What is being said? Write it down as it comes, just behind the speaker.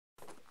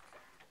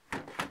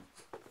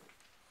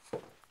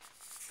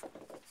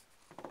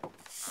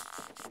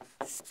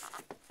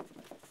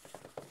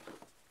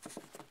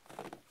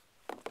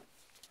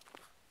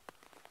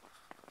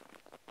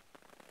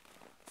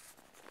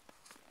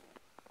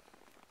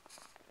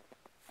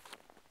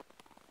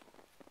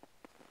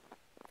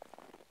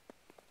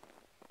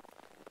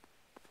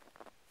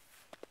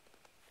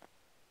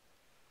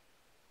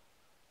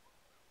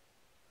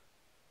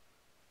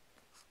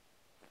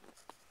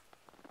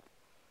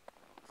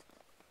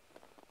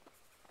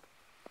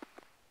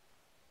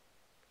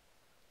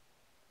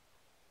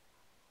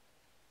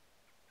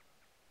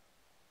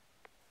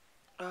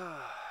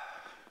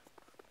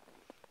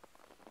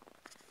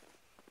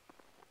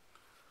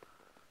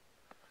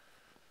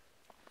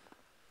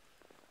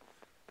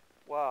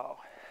Wow.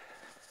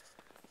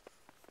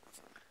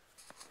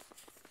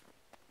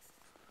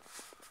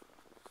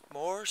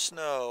 More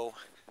snow.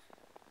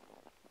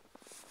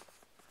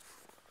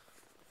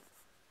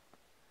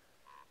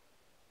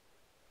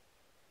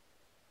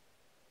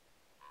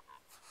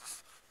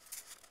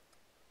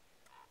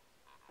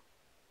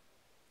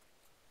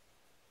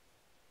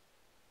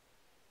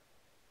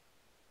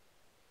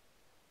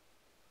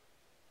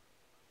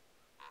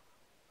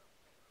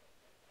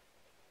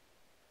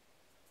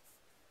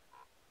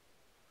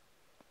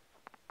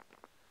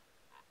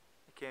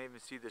 You can't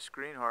even see the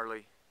screen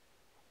hardly.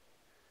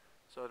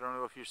 So I don't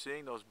know if you're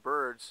seeing those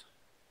birds.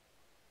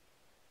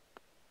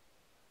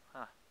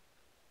 Huh.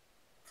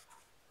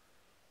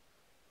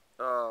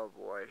 Oh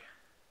boy.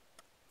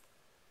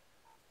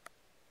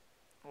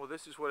 Well,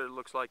 this is what it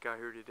looks like out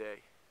here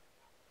today.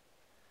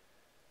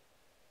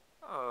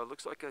 Oh, it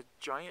looks like a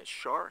giant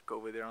shark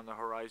over there on the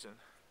horizon.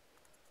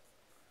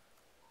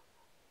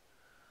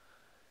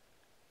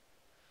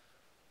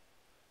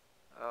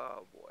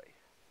 Oh boy.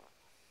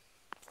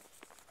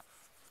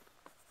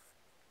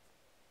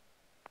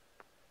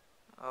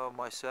 Oh,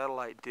 my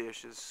satellite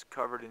dish is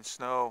covered in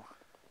snow.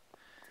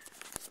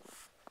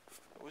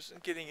 I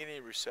wasn't getting any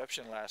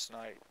reception last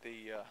night.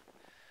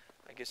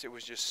 I guess it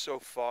was just so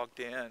fogged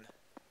in.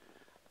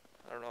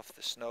 I don't know if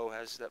the snow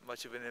has that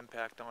much of an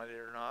impact on it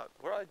or not.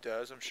 Well, it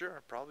does, I'm sure.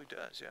 It probably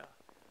does, yeah.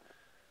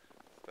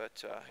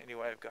 But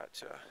anyway, I've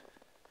got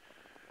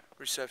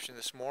reception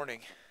this morning.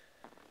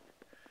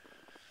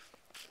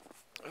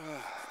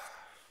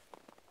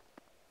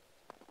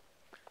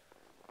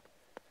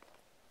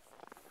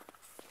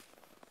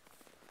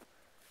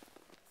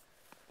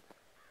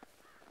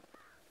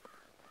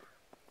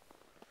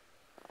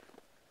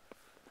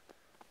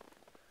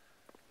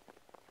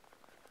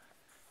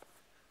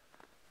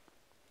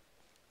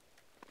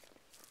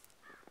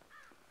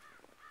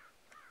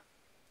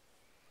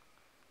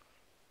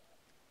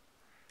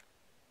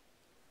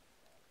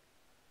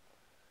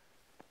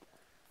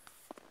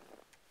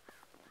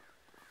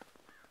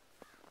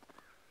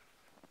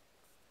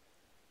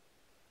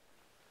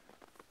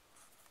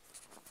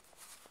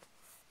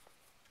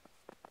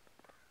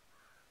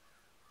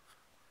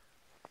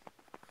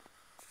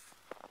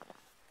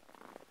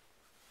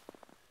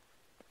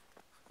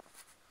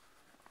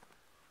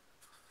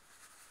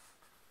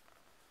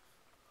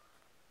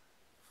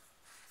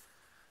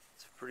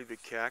 It's a pretty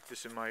big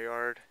cactus in my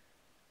yard.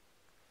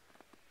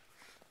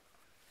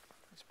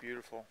 It's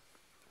beautiful.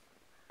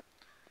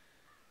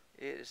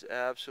 It is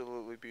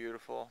absolutely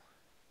beautiful.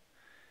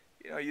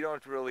 You know, you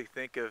don't really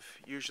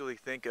usually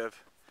think of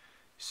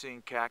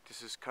seeing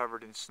cactuses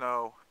covered in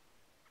snow,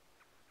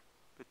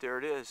 but there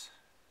it is.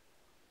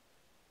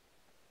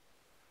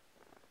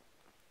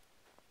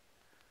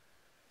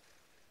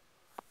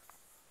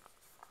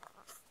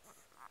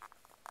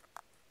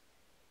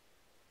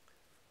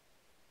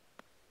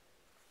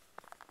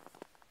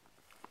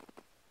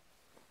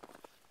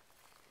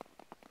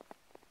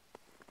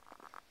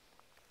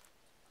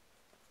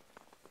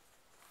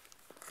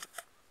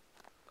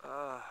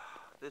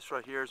 This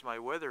right here is my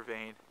weather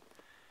vane.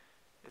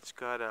 It's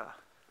got a, I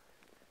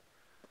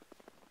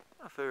don't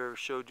know if I ever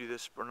showed you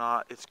this or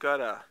not, it's got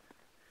a,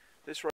 this right